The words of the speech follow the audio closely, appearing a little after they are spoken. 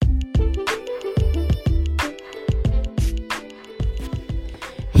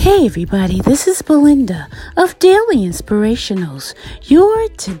Hey everybody, this is Belinda of Daily Inspirationals, your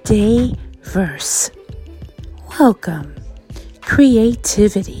today verse. Welcome.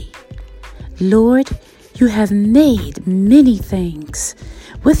 Creativity. Lord, you have made many things.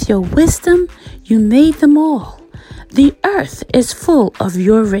 With your wisdom, you made them all. The earth is full of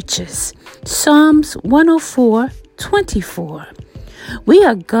your riches. Psalms 104:24. We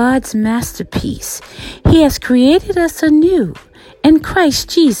are God's masterpiece. He has created us anew in Christ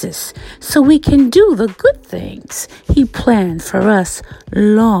Jesus so we can do the good things He planned for us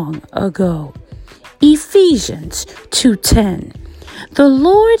long ago. Ephesians 2:10. The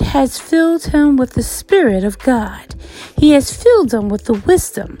Lord has filled him with the Spirit of God. He has filled him with the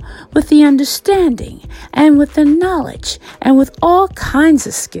wisdom, with the understanding, and with the knowledge, and with all kinds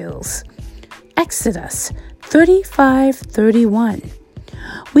of skills. Exodus 35:31.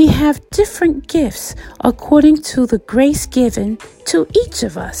 We have different gifts according to the grace given to each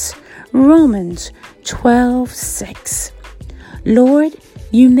of us. Romans 12:6. Lord,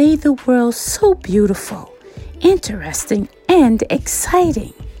 you made the world so beautiful, interesting, and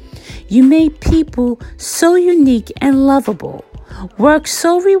exciting. You made people so unique and lovable, work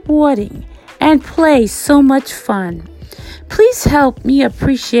so rewarding, and play so much fun. Please help me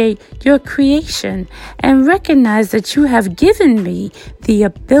appreciate your creation and recognize that you have given me the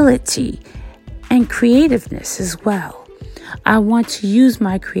ability and creativeness as well. I want to use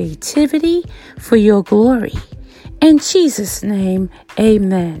my creativity for your glory. In Jesus' name,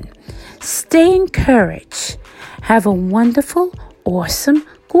 amen. Stay encouraged. Have a wonderful, awesome,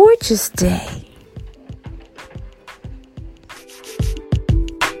 gorgeous day.